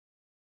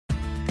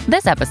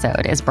This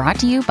episode is brought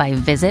to you by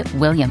Visit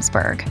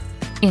Williamsburg.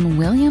 In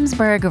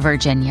Williamsburg,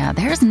 Virginia,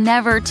 there's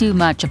never too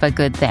much of a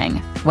good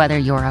thing. Whether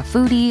you're a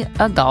foodie,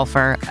 a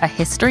golfer, a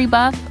history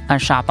buff, a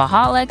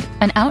shopaholic,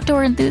 an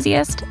outdoor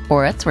enthusiast,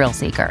 or a thrill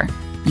seeker,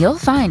 you'll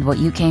find what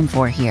you came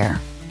for here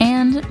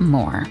and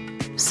more.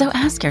 So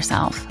ask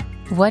yourself,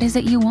 what is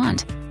it you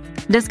want?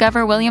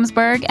 Discover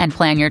Williamsburg and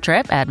plan your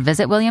trip at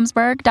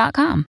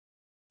visitwilliamsburg.com.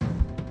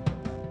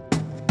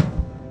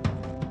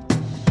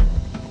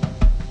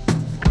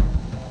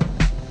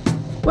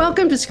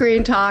 Welcome to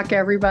Screen Talk,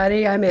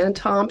 everybody. I'm Ann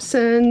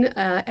Thompson,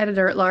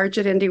 editor-at-large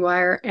at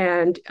IndieWire,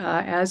 and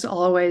as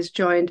always,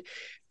 joined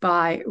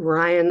by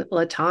Ryan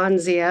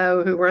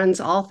Latanzio, who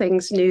runs all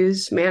things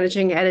news,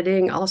 managing,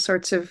 editing, all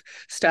sorts of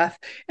stuff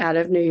out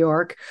of New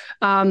York.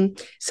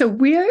 So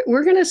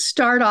we're going to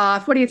start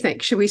off. What do you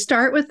think? Should we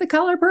start with The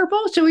Color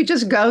Purple? Should we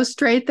just go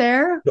straight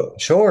there?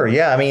 Sure.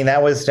 Yeah. I mean,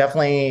 that was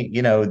definitely,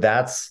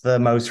 that's the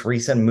most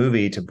recent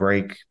movie to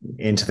break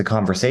into the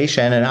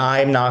conversation. And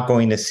I'm not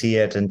going to see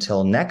it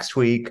until next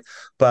week.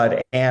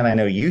 But Anne, I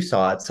know you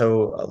saw it.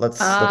 So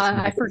let's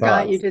I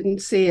forgot you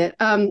didn't see it.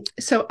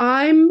 So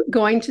I'm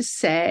going to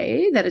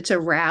say that it's a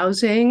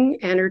rousing,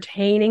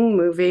 entertaining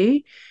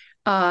movie,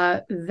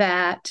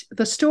 that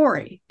the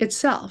story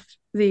itself,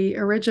 the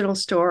original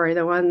story,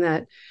 the one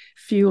that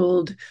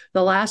fueled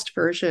the last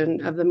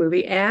version of the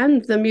movie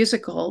and the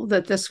musical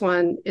that this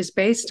one is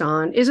based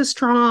on, is a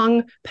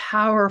strong,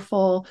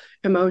 powerful,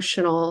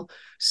 emotional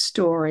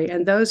story.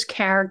 And those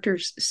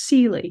characters,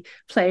 Celie,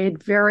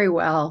 played very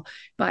well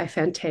by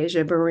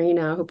Fantasia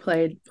Barrino, who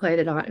played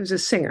it on, it was a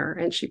singer,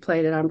 and she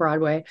played it on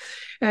Broadway.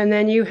 And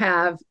then you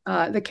have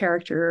the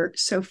character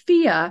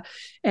Sophia.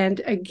 And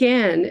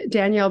again,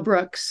 Danielle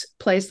Brooks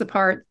plays the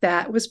part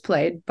that was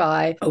played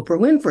by Oprah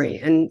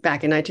Winfrey. And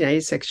back in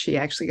 1996, she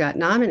actually got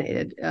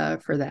nominated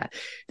for that.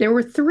 There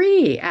were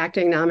 3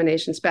 acting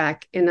nominations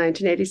back in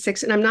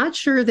 1986, and I'm not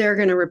sure they're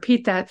going to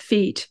repeat that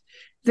feat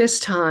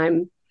this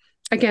time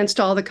against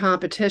all the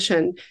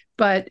competition.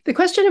 But the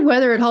question of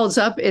whether it holds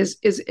up is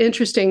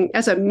interesting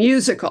as a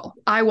musical.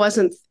 I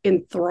wasn't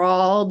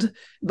enthralled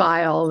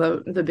by all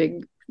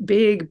the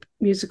big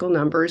musical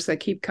numbers that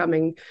keep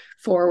coming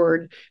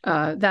forward.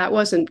 That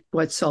wasn't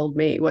what sold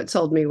me. What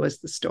sold me was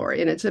the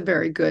story. And it's a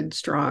very good,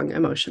 strong,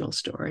 emotional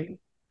story.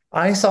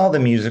 I saw the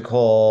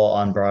musical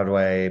on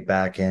Broadway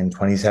back in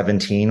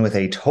 2017 with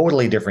a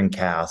totally different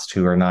cast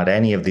who are not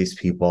any of these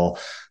people.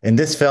 In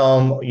this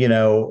film,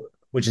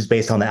 which is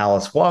based on the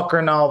Alice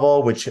Walker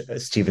novel, which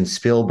Steven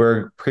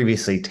Spielberg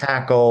previously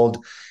tackled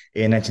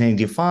in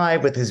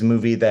 1985 with his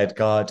movie that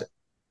got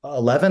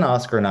 11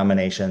 Oscar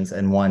nominations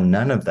and won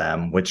none of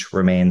them, which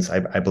remains,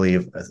 I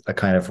believe, a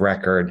kind of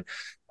record.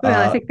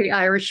 Well, I think The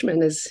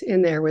Irishman is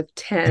in there with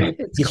 10.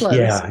 It's close.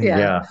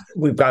 Yeah.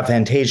 We've got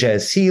Fantasia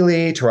as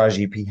Celie,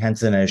 Taraji P.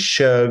 Henson as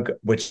Shug,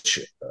 which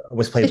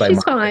was played by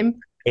Mark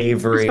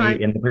Avery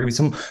in the previous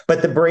one.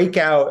 But the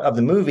breakout of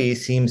the movie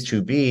seems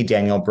to be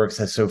Danielle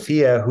Brooks as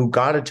Sophia, who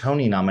got a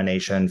Tony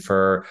nomination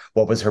for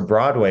what was her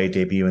Broadway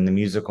debut in the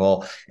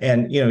musical.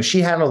 And,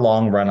 she had a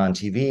long run on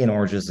TV in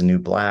Orange is the New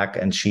Black,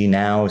 and she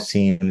now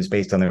seems,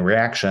 based on the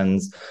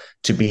reactions,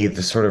 to be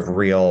the sort of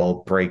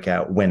real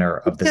breakout winner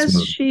of this movie.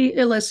 Because she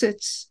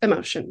elicits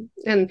emotion.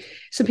 And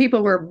some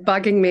people were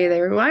bugging me. They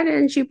were, why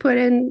didn't you put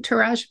in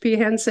Taraji P.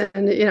 Henson?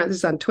 This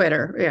is on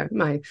Twitter,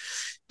 my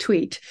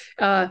tweet.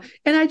 And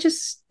I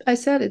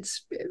said,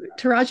 it's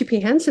Taraji P.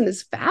 Henson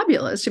is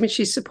fabulous. I mean,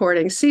 she's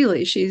supporting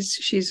Celie.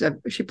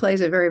 She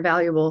plays a very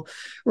valuable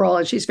role,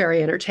 and she's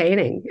very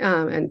entertaining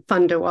and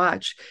fun to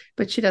watch.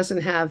 But she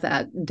doesn't have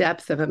that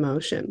depth of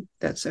emotion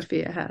that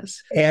Sophia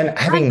has. And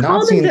having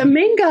not seen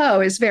Domingo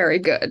is very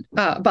good,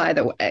 by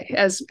the way,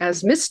 as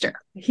Mr.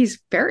 He's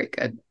very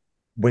good.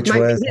 Which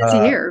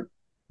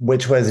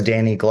was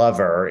Danny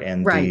Glover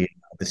in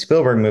the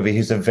Spielberg movie,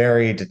 who's a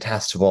very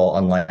detestable,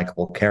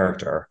 unlikable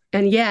character.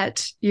 And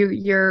yet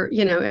you're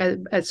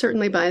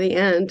certainly by the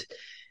end,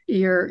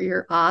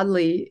 you're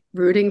oddly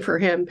rooting for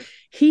him.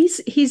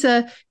 He's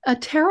a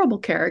terrible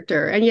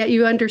character, and yet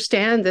you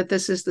understand that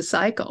this is the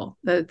cycle,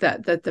 that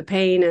the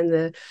pain and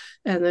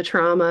the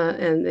trauma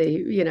and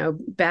the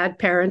bad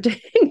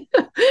parenting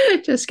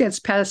just gets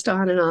passed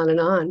on and on and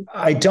on.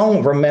 I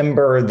don't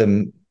remember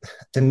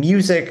the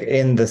music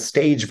in the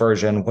stage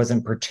version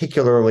wasn't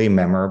particularly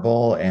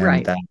memorable,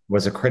 and that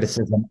was a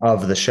criticism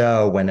of the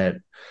show when it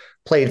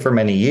played for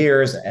many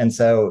years. And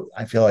so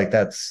I feel like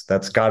that's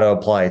got to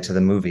apply to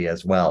the movie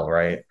as well,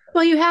 right?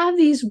 Well, you have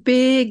these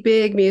big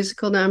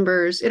musical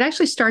numbers. It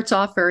actually starts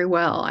off very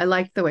well. I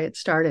like the way it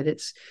started.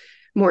 It's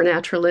more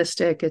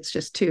naturalistic. It's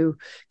just 2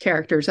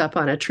 characters up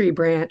on a tree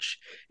branch,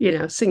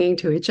 singing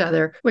to each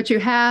other. What you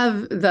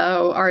have,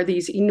 though, are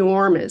these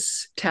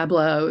enormous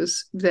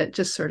tableaus that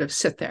just sort of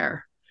sit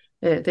there.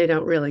 They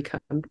don't really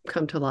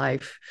come to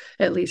life.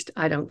 At least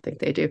I don't think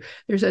they do.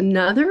 There's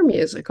another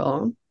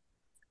musical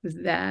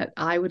that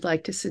I would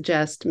like to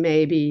suggest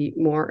may be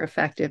more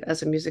effective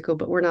as a musical,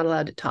 but we're not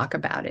allowed to talk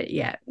about it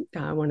yet.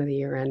 One of the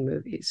year-end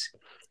movies.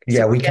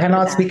 Yeah, we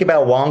cannot speak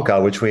about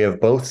Wonka, which we have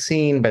both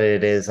seen, but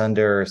it is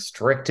under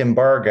strict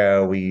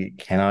embargo. We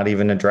cannot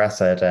even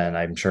address it. And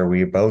I'm sure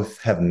we both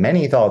have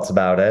many thoughts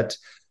about it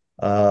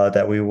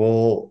that we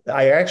will.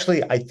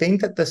 I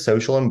think that the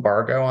social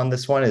embargo on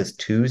this one is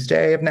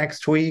Tuesday of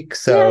next week.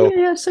 So,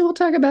 yeah. So we'll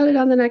talk about it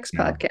on the next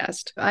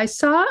podcast. I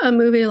saw a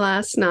movie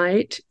last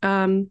night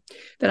that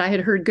I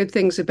had heard good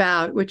things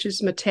about, which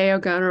is Matteo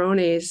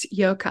Garrone's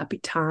Io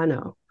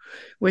Capitano,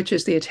 which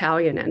is the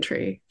Italian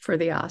entry for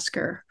the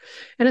Oscar.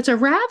 And it's a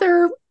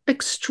rather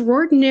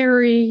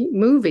extraordinary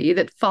movie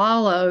that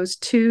follows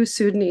two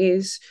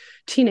Sudanese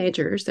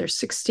teenagers, they're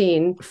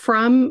 16,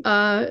 from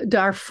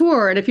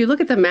Darfur. And if you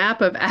look at the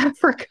map of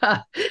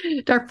Africa,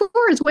 Darfur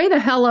is way the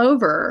hell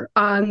over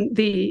on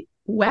the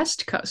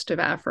west coast of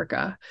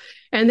Africa.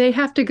 And they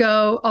have to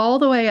go all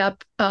the way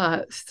up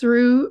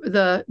through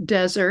the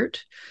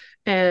desert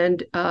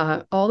and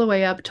all the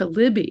way up to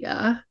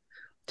Libya,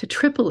 to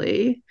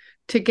Tripoli,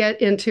 to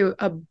get into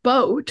a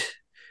boat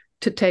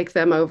to take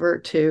them over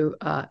to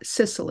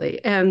Sicily.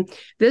 And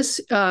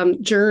this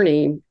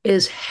journey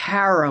is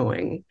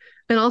harrowing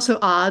and also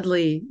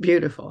oddly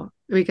beautiful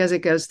because it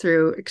goes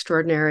through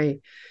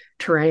extraordinary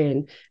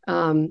terrain.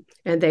 And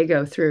they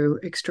go through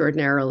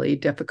extraordinarily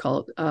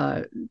difficult,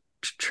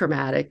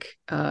 traumatic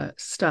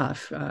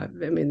stuff. I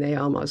mean, they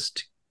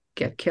almost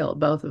get killed,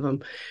 both of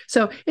them.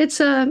 So it's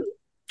a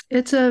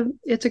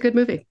good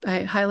movie.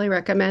 I highly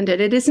recommend it.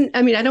 It isn't,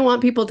 I mean, I don't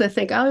want people to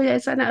think, oh,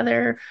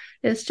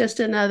 it's just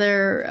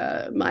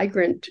another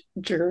migrant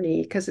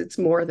journey, because it's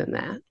more than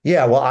that.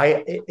 Yeah, well,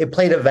 it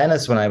played at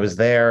Venice when I was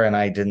there and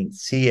I didn't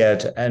see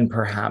it. And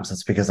perhaps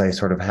it's because I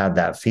sort of had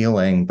that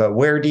feeling. But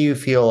where do you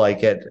feel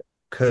like it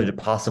could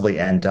possibly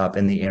end up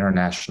in the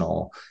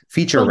international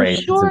feature rate?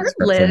 The short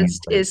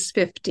list is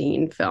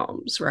 15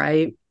 films,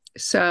 right?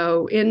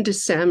 So in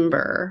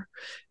December,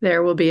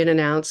 there will be an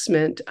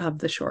announcement of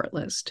the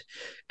shortlist,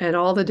 and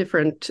all the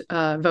different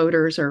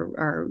voters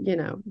are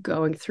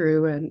going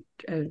through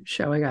and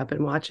showing up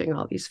and watching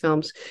all these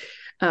films.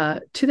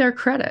 To their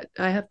credit,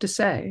 I have to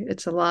say,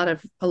 it's a lot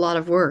of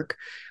work.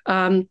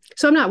 So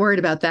I'm not worried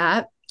about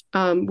that.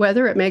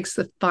 Whether it makes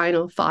the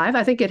final five,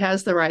 I think it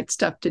has the right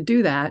stuff to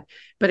do that.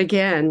 But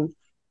again,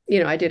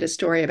 I did a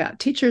story about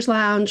Teacher's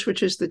Lounge,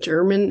 which is the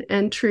German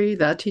entry,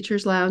 The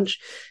Teacher's Lounge,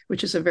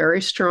 which is a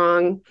very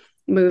strong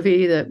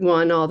movie that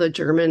won all the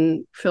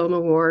German film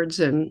awards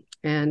and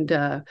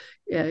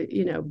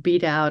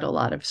beat out a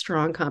lot of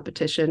strong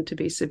competition to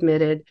be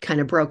submitted,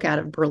 kind of broke out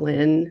of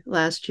Berlin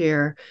last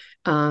year.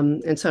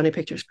 And Sony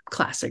Pictures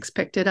Classics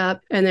picked it up.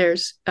 And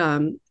there's,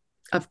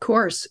 of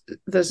course,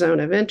 The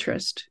Zone of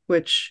Interest,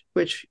 which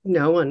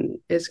no one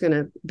is going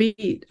to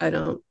beat, I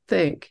don't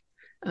think.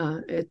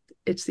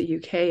 It's the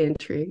UK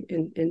entry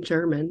in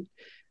German.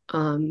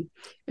 And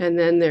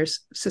then there's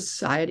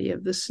Society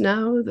of the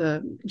Snow,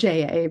 the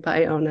J.A.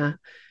 Bayona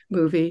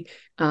movie,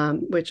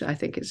 which I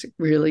think is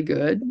really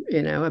good,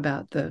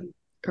 about the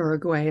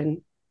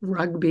Uruguayan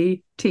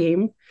rugby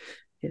team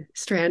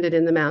stranded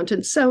in the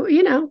mountains. So,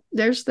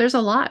 there's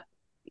a lot.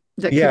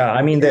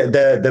 I mean,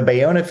 the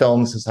Bayona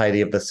Film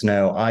Society of the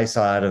Snow, I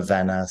saw out of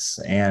Venice,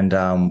 and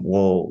I've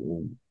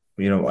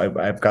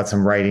got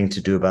some writing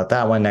to do about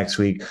that one next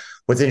week.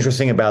 What's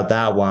interesting about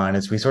that one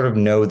is we sort of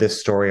know this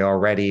story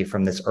already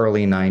from this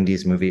early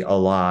 90s movie,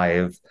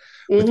 Alive,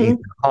 with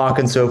Ethan Hawke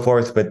and so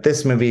forth. But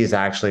this movie is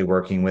actually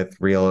working with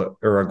real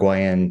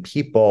Uruguayan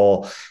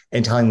people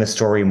and telling the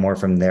story more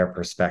from their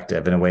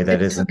perspective in a way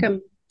that isn't.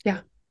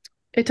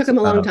 It took him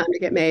a long time to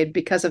get made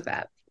because of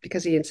that,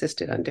 because he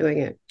insisted on doing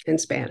it in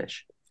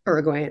Spanish,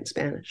 Uruguayan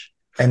Spanish.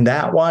 And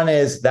that one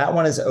is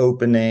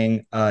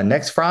opening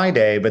next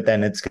Friday, but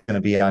then it's going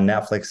to be on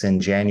Netflix in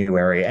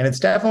January. And it's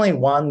definitely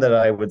one that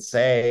I would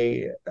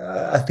say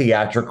a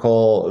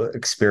theatrical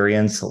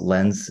experience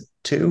lends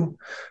to,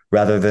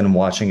 rather than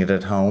watching it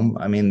at home.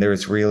 I mean,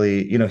 there's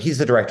really, he's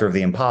the director of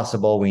The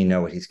Impossible. We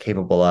know what he's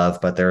capable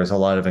of, but there's a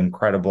lot of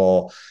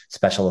incredible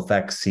special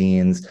effects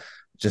scenes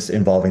just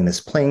involving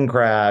this plane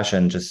crash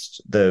and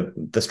just the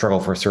struggle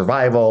for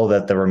survival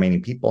that the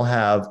remaining people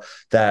have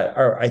that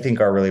I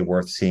think are really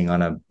worth seeing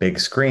on a big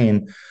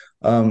screen.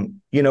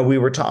 We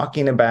were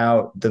talking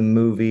about the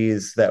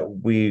movies that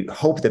we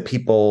hope that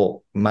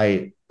people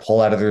might pull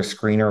out of their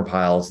screener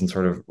piles and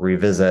sort of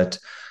revisit,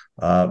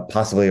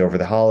 possibly over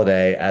the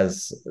holiday,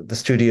 as the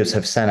studios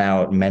have sent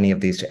out many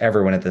of these to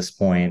everyone at this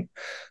point.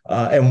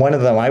 And one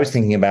of them I was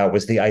thinking about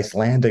was the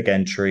Icelandic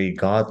entry,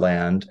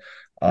 Godland.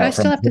 I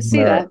still have to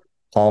see that.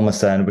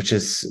 Pálmason, which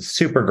is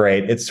super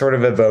great. It sort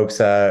of evokes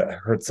a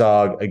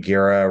Herzog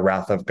Aguirre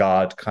Wrath of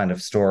God kind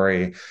of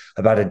story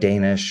about a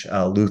Danish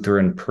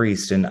Lutheran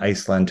priest in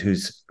Iceland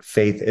whose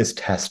faith is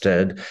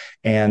tested.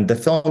 And the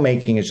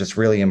filmmaking is just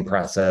really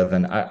impressive.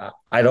 And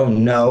I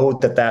don't know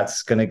that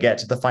that's going to get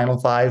to the final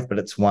five, but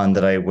it's one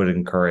that I would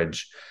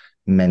encourage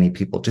many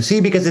people to see,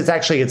 because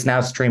it's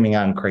now streaming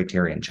on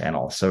Criterion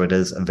Channel, so it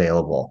is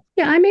available.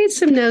 Yeah, I made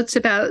some notes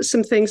about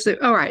some things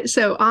all right.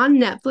 So on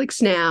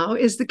Netflix now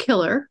is The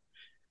Killer,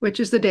 which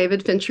is the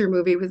David Fincher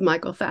movie with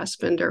Michael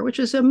Fassbender, which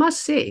is a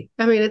must see.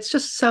 I mean, it's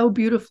just so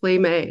beautifully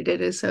made. It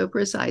is so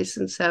precise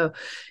and so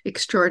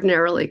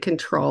extraordinarily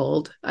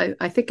controlled.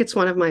 I think it's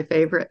one of my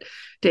favorite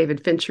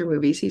David Fincher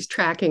movies. He's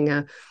tracking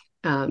an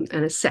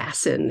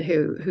assassin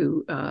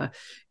who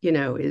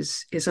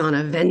is on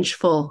a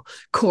vengeful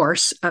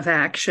course of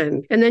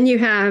action. And then you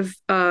have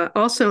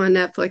also on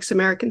Netflix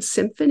American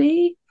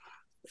Symphony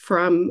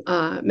from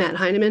Matt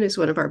Heineman, who's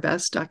one of our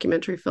best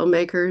documentary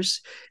filmmakers.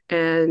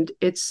 And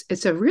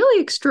it's a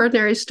really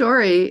extraordinary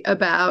story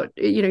about,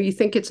 you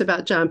think it's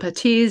about Jon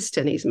Batiste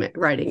and he's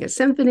writing a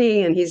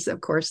symphony, and he's, of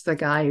course, the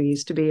guy who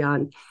used to be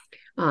on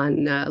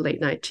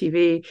late night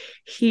TV.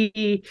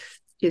 He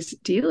is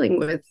dealing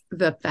with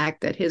the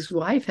fact that his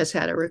wife has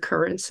had a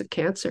recurrence of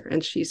cancer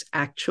and she's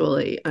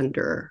actually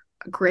under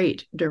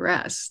great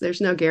duress.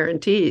 There's no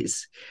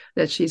guarantees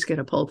that she's going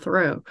to pull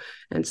through.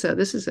 And so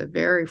this is a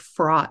very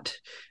fraught,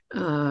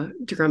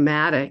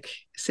 dramatic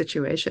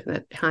situation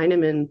that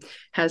Heineman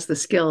has the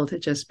skill to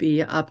just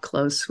be up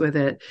close with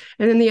it.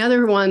 And then the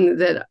other one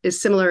that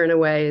is similar in a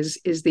way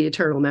is The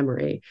Eternal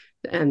Memory.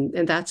 And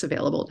that's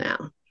available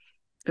now.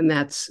 And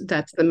that's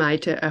the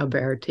Maite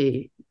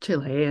Alberti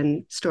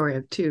Chilean story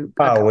of two.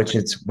 Which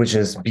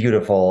is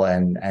beautiful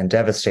and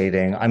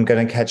devastating. I'm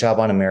going to catch up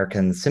on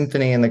American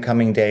Symphony in the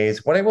coming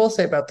days. What I will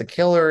say about The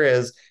Killer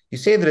is, you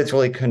say that it's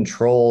really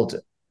controlled,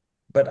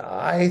 but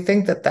I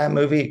think that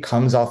movie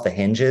comes off the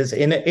hinges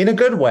in a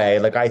good way.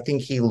 Like, I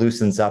think he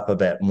loosens up a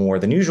bit more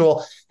than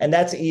usual, and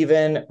that's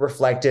even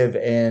reflective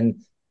in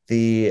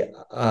the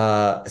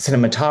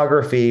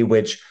cinematography,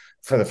 which,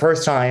 for the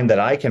first time that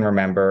I can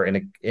remember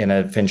in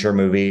a Fincher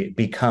movie,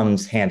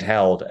 becomes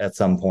handheld at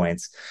some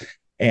points.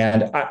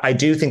 And I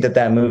do think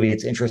that movie,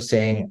 it's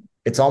interesting.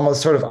 It's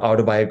almost sort of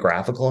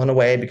autobiographical in a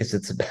way, because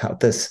it's about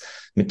this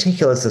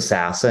meticulous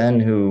assassin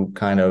who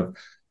kind of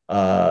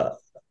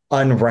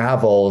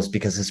unravels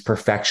because his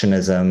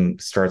perfectionism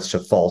starts to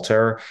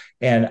falter.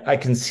 And I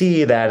can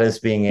see that as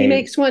being he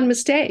makes one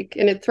mistake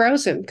and it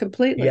throws him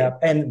completely. Yeah.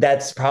 And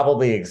that's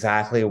probably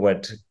exactly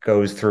what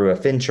goes through a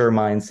Fincher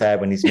mindset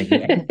when he's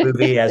making any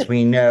movie. As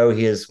we know,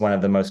 he is one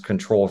of the most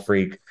control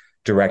freak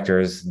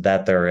directors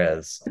that there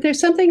is. There's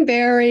something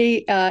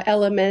very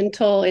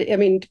elemental. I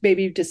mean,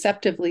 maybe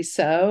deceptively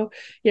so.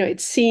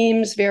 It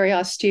seems very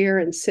austere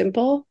and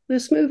simple,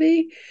 this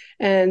movie.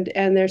 And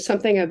there's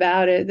something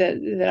about it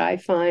that I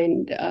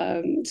find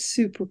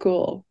super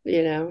cool.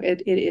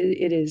 It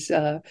is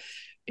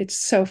it's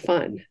so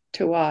fun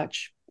to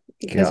watch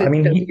because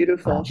it's so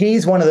beautiful.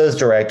 He's one of those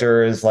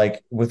directors,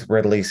 like with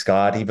Ridley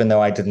Scott. Even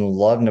though I didn't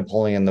love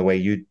Napoleon the way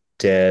you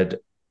did,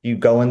 you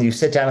go and you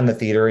sit down in the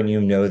theater and you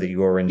know that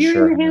you are in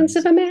the hands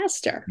of a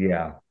master.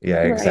 Yeah,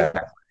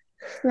 exactly.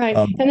 Right.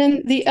 And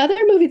then the other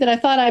movie that I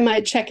thought I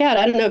might check out,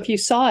 I don't know if you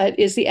saw it,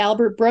 is the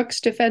Albert Brooks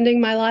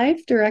Defending My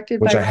Life, directed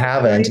by... Which I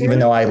haven't, even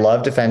though I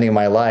love Defending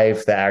My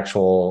Life, the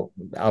actual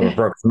Albert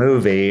Brooks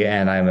movie,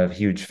 and I'm a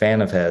huge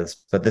fan of his.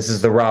 But this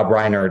is the Rob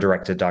Reiner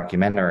directed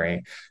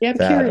documentary I'm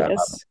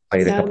curious.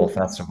 Played a couple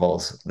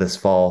festivals this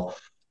fall.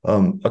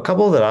 A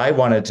couple that I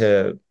wanted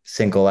to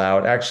single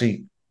out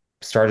actually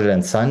started in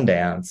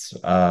Sundance,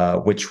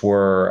 which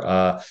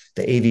were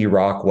the A.V.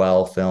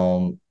 Rockwell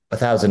film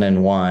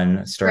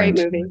 1001, starring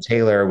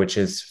Taylor, which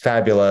is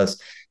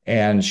fabulous.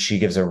 And she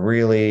gives a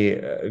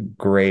really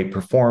great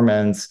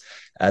performance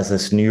as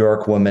this New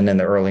York woman in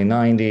the early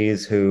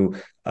 90s who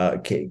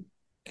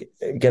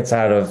gets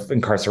out of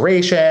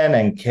incarceration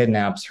and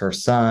kidnaps her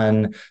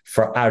son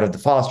out of the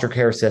foster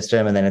care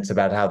system. And then it's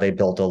about how they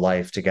build a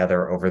life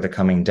together over the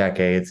coming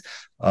decades.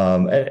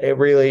 It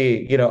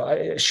really,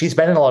 she's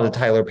been in a lot of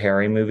Tyler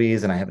Perry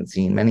movies, and I haven't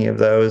seen many of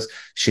those.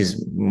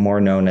 She's more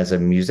known as a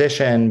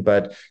musician,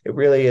 but it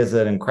really is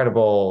an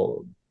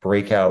incredible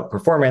breakout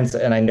performance.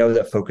 And I know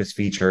that Focus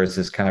Features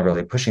is kind of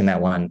really pushing that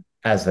one,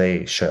 as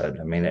they should.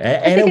 I mean,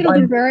 I think it'll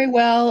do very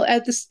well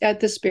at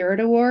the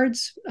Spirit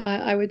Awards,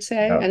 I would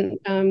say,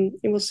 and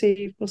we'll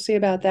see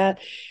about that.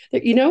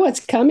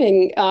 What's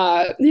coming?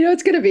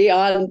 It's going to be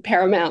on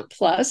Paramount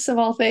Plus, of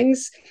all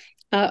things,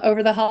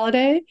 over the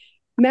holiday.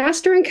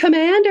 Master and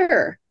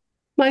Commander,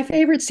 my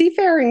favorite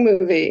seafaring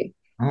movie.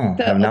 I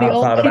have not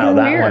thought about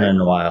that one in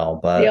a while,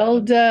 but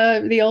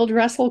the old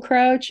Russell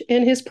Crowe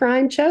in his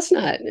prime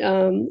chestnut.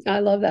 I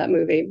love that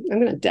movie. I'm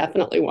going to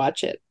definitely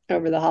watch it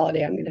over the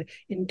holiday. I'm going to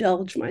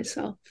indulge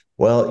myself.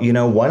 Well,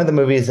 one of the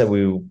movies that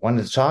we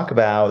wanted to talk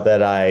about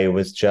that I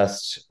was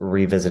just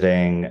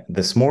revisiting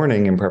this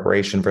morning in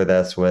preparation for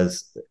this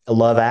was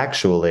Love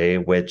Actually,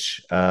 which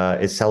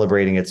is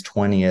celebrating its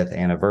 20th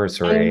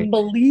anniversary.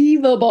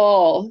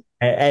 Unbelievable.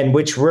 And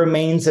which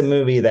remains a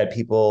movie that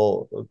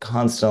people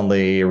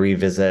constantly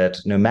revisit,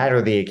 no matter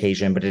the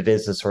occasion, but it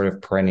is a sort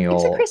of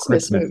perennial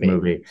Christmas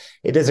movie.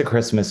 It is a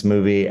Christmas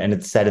movie, and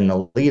it's set in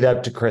the lead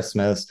up to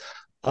Christmas.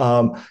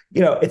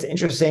 It's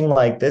interesting,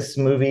 like this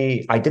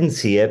movie, I didn't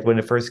see it when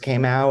it first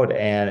came out,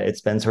 and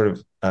it's been sort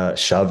of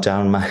shoved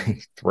down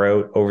my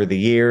throat over the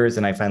years.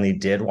 And I finally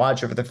did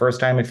watch it for the first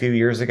time a few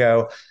years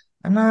ago.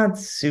 I'm not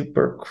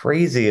super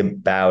crazy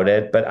about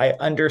it, but I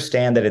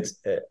understand that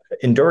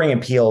enduring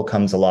appeal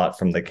comes a lot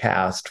from the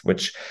cast,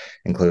 which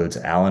includes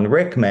Alan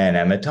Rickman,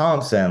 Emma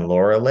Thompson,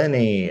 Laura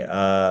Linney,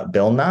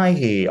 Bill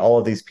Nighy, all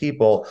of these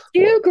people.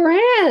 Hugh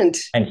Grant.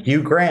 And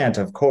Hugh Grant,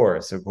 of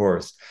course.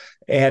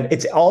 And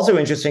it's also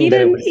interesting even,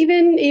 that it was,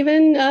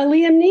 even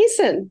Liam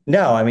Neeson.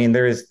 No, I mean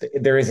there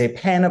is a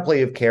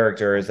panoply of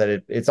characters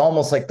that it's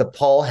almost like the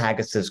Paul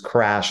Haggis's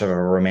Crash of a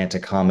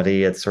romantic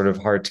comedy. It's sort of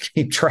hard to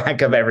keep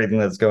track of everything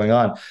that's going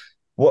on.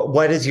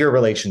 What is your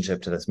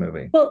relationship to this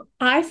movie? Well,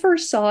 I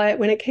first saw it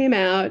when it came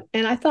out,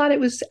 and I thought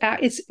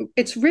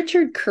it's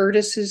Richard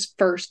Curtis's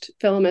first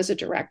film as a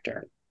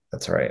director.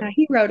 That's right.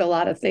 He wrote a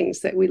lot of things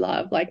that we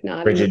love, like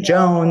Notting Bridget Hill.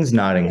 Jones,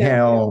 Notting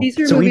Hill.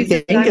 So we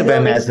think of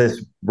him as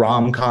this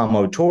rom-com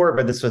auteur,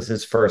 but this was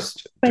his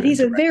first. But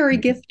he's a very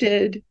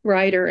gifted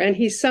writer, and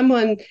he's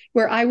someone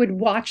where I would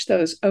watch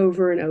those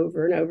over and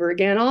over and over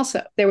again.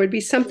 Also, there would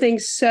be something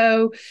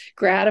so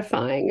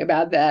gratifying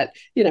about that.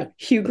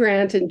 Hugh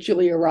Grant and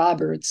Julia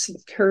Roberts,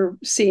 her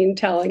scene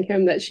telling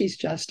him that she's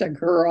just a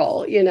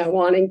girl,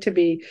 wanting to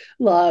be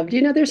loved.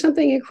 There's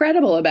something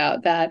incredible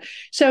about that.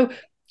 So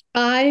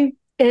I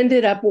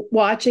ended up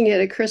watching it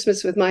at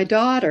Christmas with my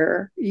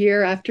daughter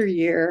year after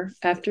year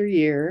after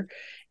year,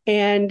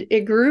 and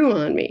it grew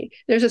on me.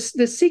 There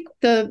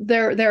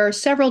are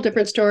several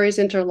different stories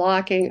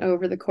interlocking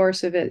over the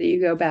course of it that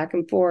you go back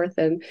and forth,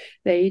 and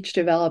they each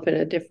develop in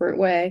a different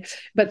way.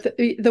 But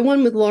the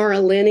one with Laura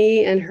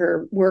Linney and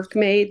her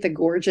workmate, the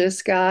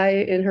gorgeous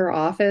guy in her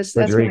office,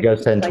 Rodrigo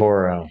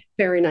Santoro.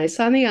 Very nice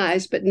on the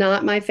eyes, but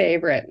not my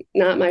favorite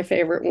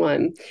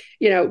one.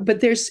 But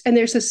there's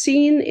a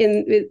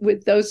scene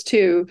with those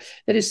two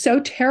that is so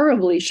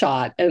terribly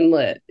shot and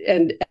lit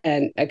and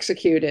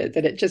executed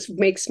that it just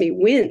makes me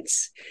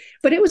wince.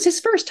 But it was his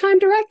first time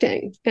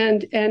directing,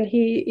 and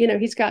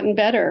he's gotten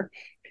better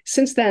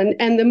since then.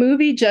 And the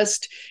movie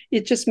just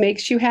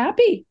makes you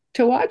happy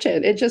to watch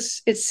it.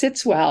 It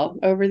sits well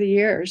over the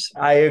years.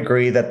 I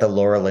agree that the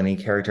Laura Linney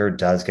character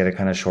does get a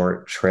kind of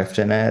short shrift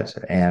in it.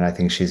 And I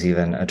think she's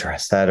even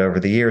addressed that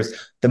over the years.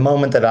 The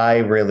moment that I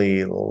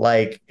really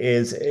like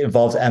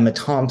involves Emma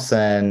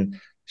Thompson.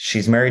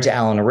 She's married to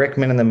Alan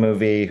Rickman in the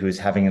movie, who's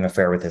having an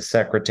affair with his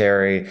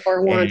secretary.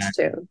 Or wants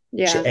to.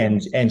 Yeah.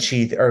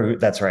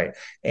 That's right.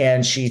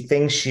 And she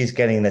thinks she's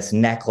getting this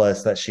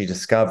necklace that she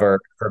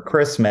discovered for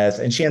Christmas.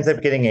 And she ends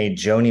up getting a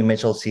Joni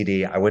Mitchell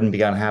CD. I wouldn't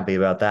be unhappy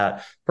about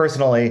that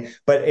personally,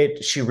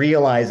 but she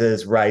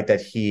realizes, right,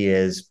 that he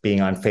is being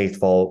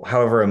unfaithful,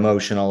 however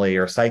emotionally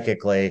or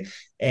psychically.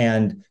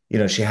 And,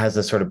 she has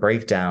this sort of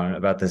breakdown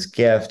about this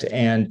gift.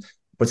 And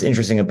what's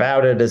interesting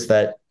about it is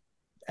that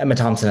Emma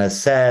Thompson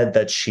has said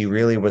that she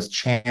really was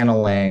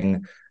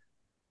channeling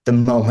the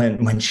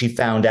moment when she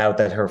found out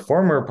that her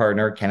former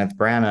partner, Kenneth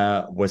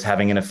Branagh, was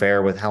having an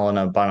affair with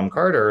Helena Bonham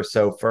Carter.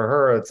 So for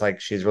her, it's like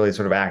she's really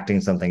sort of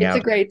acting something out.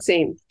 It's a great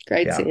scene.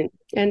 Great scene.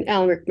 And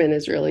Alan Rickman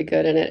is really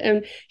good in it.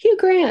 And Hugh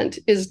Grant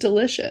is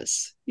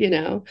delicious.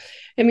 I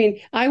mean,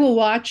 I will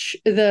watch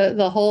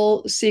the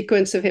whole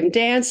sequence of him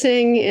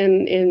dancing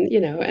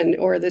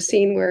or the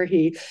scene where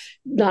he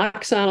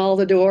knocks on all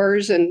the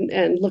doors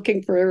and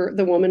looking for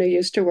the woman who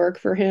used to work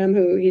for him,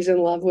 who he's in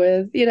love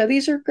with.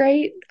 These are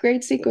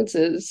great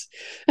sequences.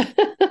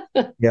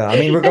 Yeah. I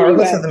mean,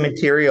 regardless of the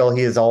material,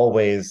 he is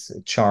always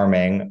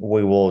charming.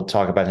 We will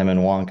talk about him in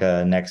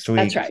Wonka next week.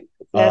 That's right.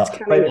 That's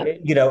coming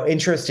up.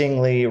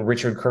 Interestingly,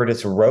 Richard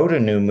Curtis wrote a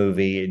new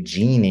movie,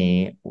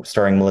 Genie,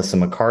 starring Melissa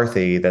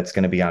McCarthy, that's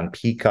going to be on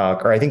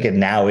Peacock, or I think it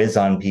now is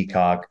on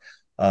Peacock.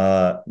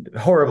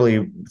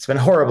 It's been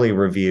horribly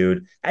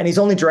reviewed, and he's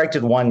only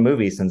directed one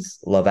movie since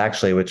Love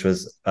Actually, which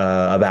was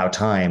About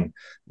Time,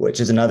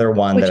 which is another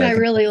one which that I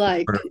really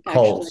like.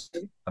 Cult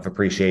of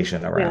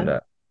appreciation around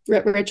it.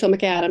 Rachel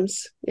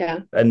McAdams. Yeah.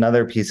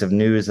 Another piece of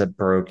news that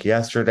broke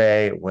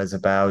yesterday was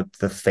about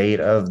the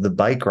fate of the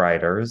bike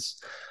riders.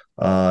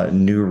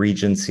 New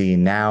Regency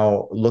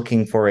now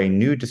looking for a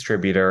new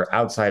distributor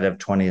outside of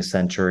 20th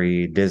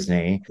Century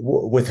Disney,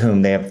 with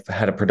whom they have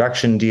had a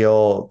production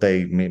deal.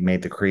 They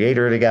made The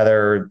Creator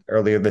together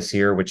earlier this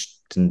year, which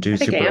didn't do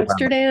super well.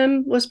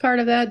 Amsterdam was part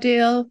of that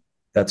deal.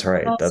 That's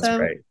right. Also. That's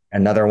right.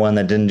 Another one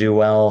that didn't do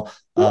well.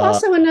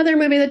 Also another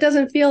movie that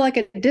doesn't feel like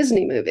a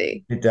Disney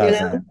movie. It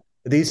doesn't.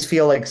 These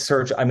feel like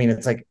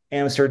it's like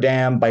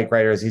Amsterdam, Bike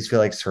Riders. These feel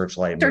like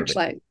Searchlight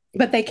movies.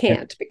 But they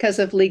can't because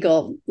of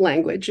legal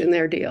language in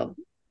their deal.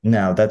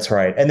 No, that's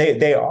right. And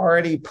they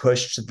already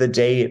pushed the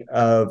date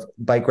of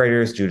Bike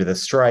Riders due to the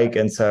strike.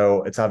 And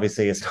so it's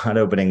not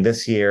opening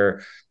this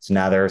year. So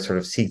now they're sort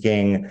of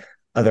seeking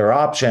other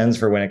options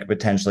for when it could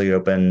potentially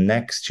open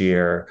next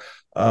year.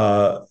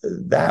 I'm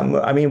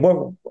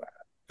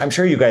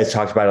sure you guys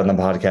talked about it on the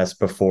podcast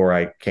before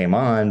I came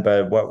on,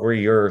 but what were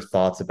your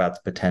thoughts about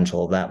the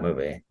potential of that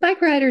movie?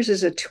 Bike Riders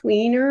is a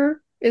tweener,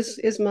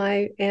 is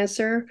my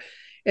answer.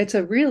 It's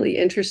a really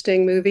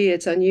interesting movie.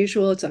 It's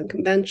unusual. It's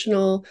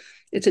unconventional.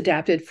 It's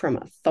adapted from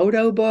a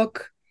photo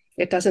book.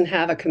 It doesn't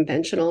have a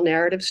conventional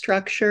narrative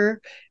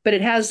structure, but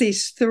it has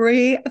these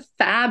three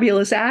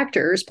fabulous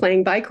actors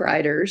playing bike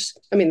riders.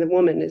 I mean, the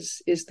woman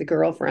is the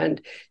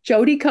girlfriend.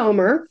 Jodie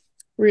Comer,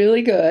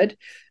 really good.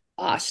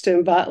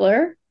 Austin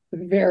Butler,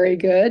 very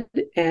good,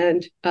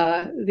 and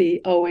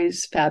the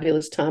always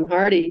fabulous Tom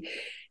Hardy.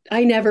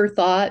 I never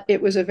thought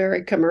it was a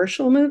very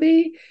commercial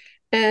movie.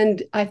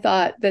 And I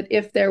thought that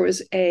if there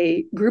was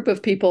a group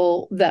of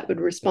people that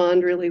would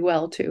respond really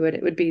well to it,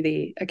 it would be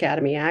the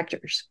Academy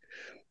actors.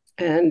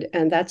 And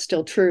that's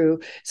still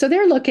true. So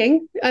they're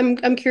looking.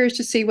 I'm curious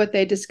to see what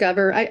they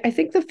discover. I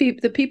think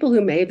the people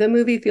who made the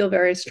movie feel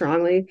very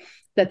strongly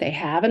that they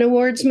have an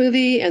awards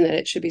movie and that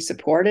it should be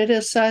supported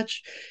as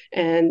such.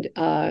 And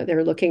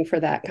they're looking for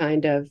that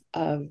kind of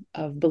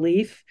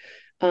belief.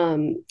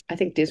 I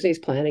think Disney's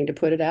planning to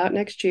put it out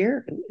next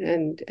year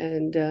and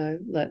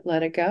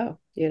let it go,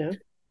 you know?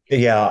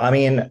 Yeah, I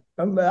mean,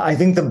 I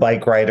think The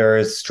Bike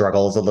Riders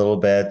struggles a little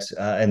bit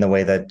in the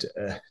way that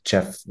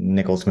Jeff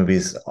Nichols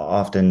movies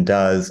often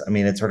does. I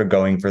mean, it's sort of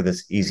going for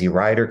this Easy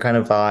Rider kind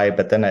of vibe,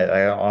 but then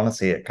I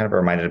honestly, it kind of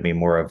reminded me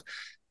more of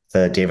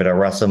the David O.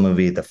 Russell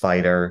movie, The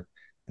Fighter,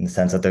 in the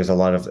sense that there's a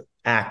lot of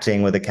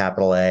acting with a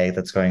capital A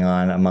that's going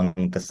on among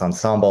this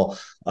ensemble.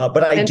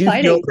 But I do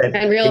feel that...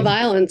 And real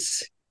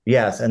violence.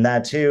 Yes, and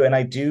that too. And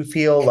I do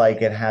feel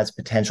like it has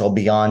potential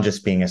beyond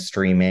just being a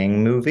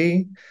streaming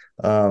movie.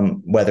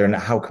 Whether and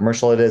how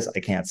commercial it is, I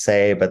can't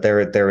say, but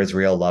there is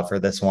real love for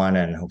this one,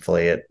 and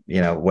hopefully it,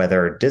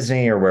 whether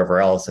Disney or wherever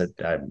else,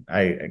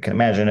 I can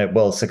imagine it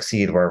will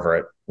succeed wherever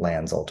it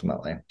lands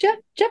ultimately.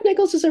 Jeff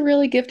Nichols is a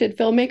really gifted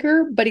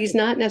filmmaker, but he's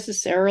not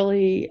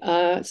necessarily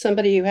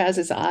somebody who has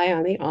his eye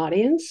on the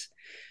audience.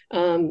 I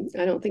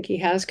don't think he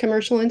has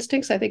commercial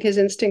instincts. I think his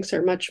instincts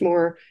are much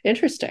more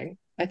interesting.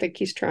 I think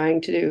he's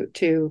trying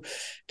to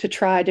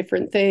try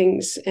different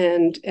things,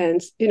 and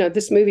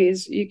this movie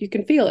is, you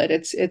can feel it.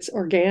 It's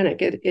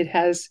organic. It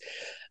has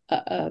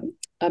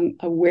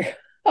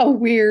a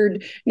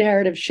weird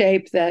narrative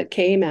shape that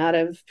came out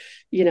of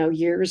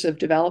years of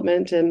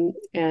development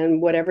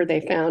and whatever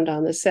they found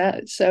on the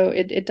set. So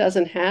it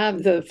doesn't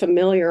have the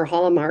familiar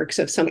hallmarks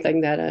of something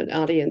that an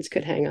audience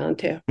could hang on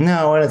to.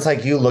 No, and it's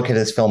like you look at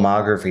his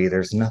filmography.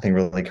 There's nothing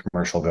really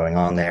commercial going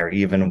on there,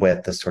 even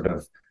with the sort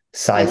of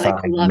sci-fi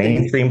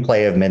mainstream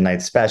play of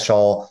Midnight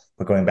Special,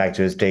 but going back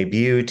to his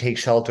debut, Take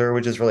Shelter,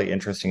 which is really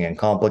interesting and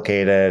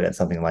complicated, and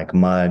something like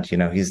Mud.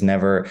 He's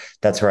never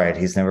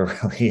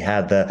really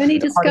had the... And he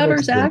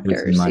discovers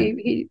actors.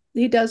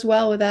 He does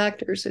well with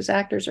actors. His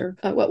actors are...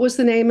 what was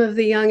the name of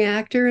the young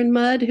actor in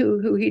Mud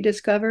who he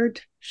discovered?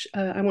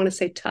 I want to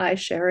say Ty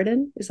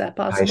Sheridan. Is that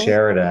possible? Ty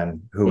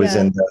Sheridan, who was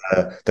in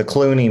the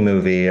Clooney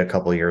movie a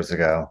couple years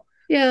ago.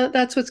 Yeah,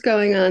 that's what's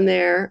going on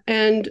there.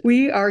 And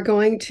we are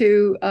going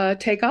to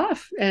take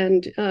off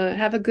and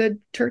have a good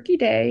Turkey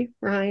Day,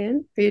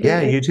 Ryan.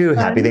 You too.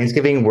 Happy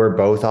Thanksgiving. We're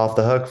both off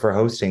the hook for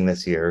hosting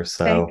this year.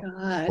 So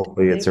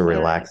hopefully it's a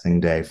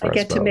relaxing day for us. I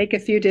get to make a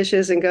few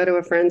dishes and go to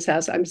a friend's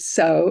house. I'm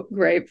so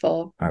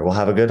grateful. All right, we'll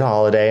have a good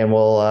holiday, and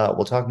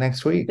we'll talk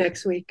next week.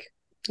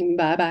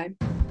 Bye-bye.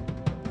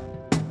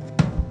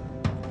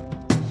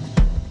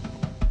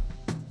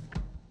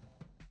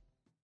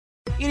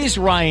 It is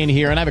Ryan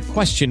here, and I have a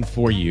question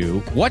for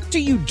you. What do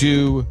you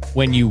do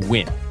when you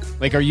win?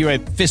 Like, are you a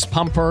fist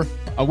pumper,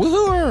 a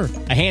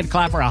woohooer, a hand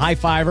clapper, a high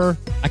fiver?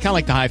 I kind of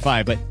like the high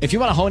five, but if you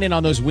want to hone in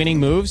on those winning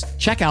moves,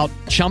 check out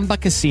Chumba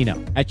Casino.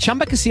 At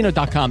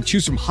ChumbaCasino.com,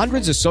 choose from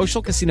hundreds of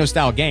social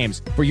casino-style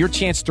games for your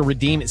chance to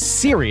redeem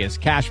serious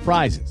cash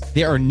prizes.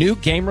 There are new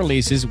game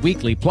releases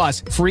weekly,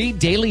 plus free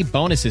daily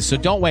bonuses. So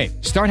don't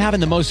wait. Start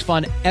having the most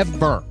fun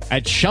ever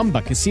at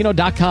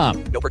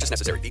ChumbaCasino.com. No purchase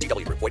necessary.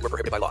 VGW Group. Void where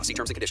prohibited by law. See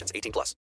terms and conditions. 18+.